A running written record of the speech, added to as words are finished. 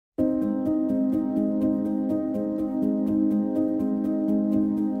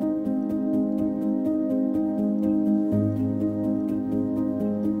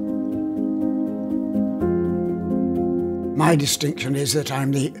My distinction is that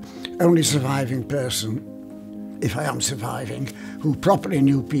I'm the only surviving person, if I am surviving, who properly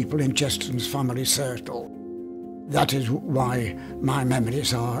knew people in Chesterton's family circle. That is why my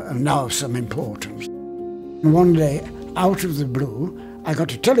memories are now of some importance. One day, out of the blue, I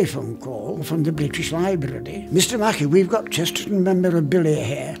got a telephone call from the British Library. "Mr. Mackey, we've got Chesterton memorabilia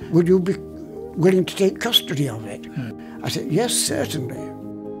here. Would you be willing to take custody of it?" I said, "Yes, certainly."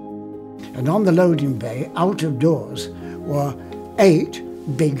 And on the loading bay, out of doors, were 8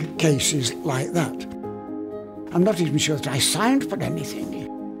 big cases like that. I'm not even sure that I signed for anything.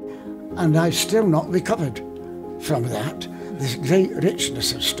 And I've still not recovered from that, this great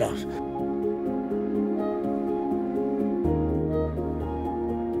richness of stuff.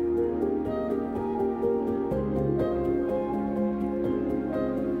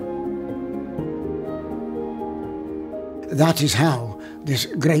 That is how this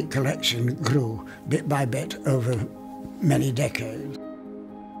great collection grew bit by bit over many decades.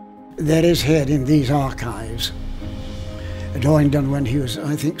 There is here in these archives a drawing done when he was,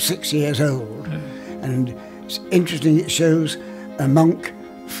 I think, 6 years old. And it's interesting, it shows a monk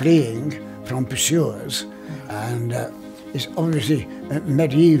fleeing from pursuers. And it's obviously a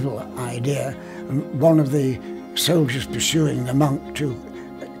medieval idea. And one of the soldiers pursuing the monk to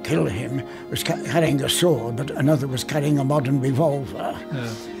kill him was carrying a sword, but another was carrying a modern revolver.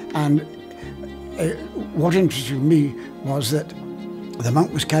 And what interested me was that the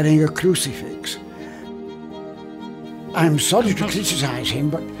monk was carrying a crucifix. I'm sorry to criticise him,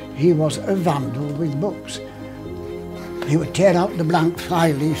 but he was a vandal with books. He would tear out the blank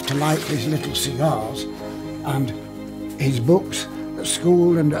fly leaf to light his little cigars, and his books at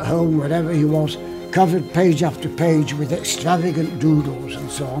school and at home, wherever he was, covered page after page with extravagant doodles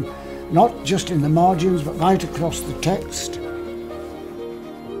and so on, not just in the margins, but right across the text.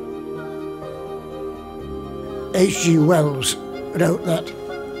 H.G. Wells wrote that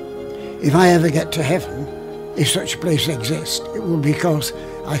if I ever get to heaven, if such a place exists, it will be because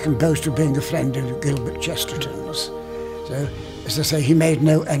I can boast of being a friend of Gilbert Chesterton's. So, as I say, he made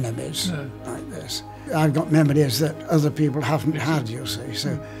no enemies like this. I've got memories that other people haven't had, you see,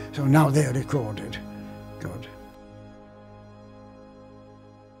 so now they're recorded. Good.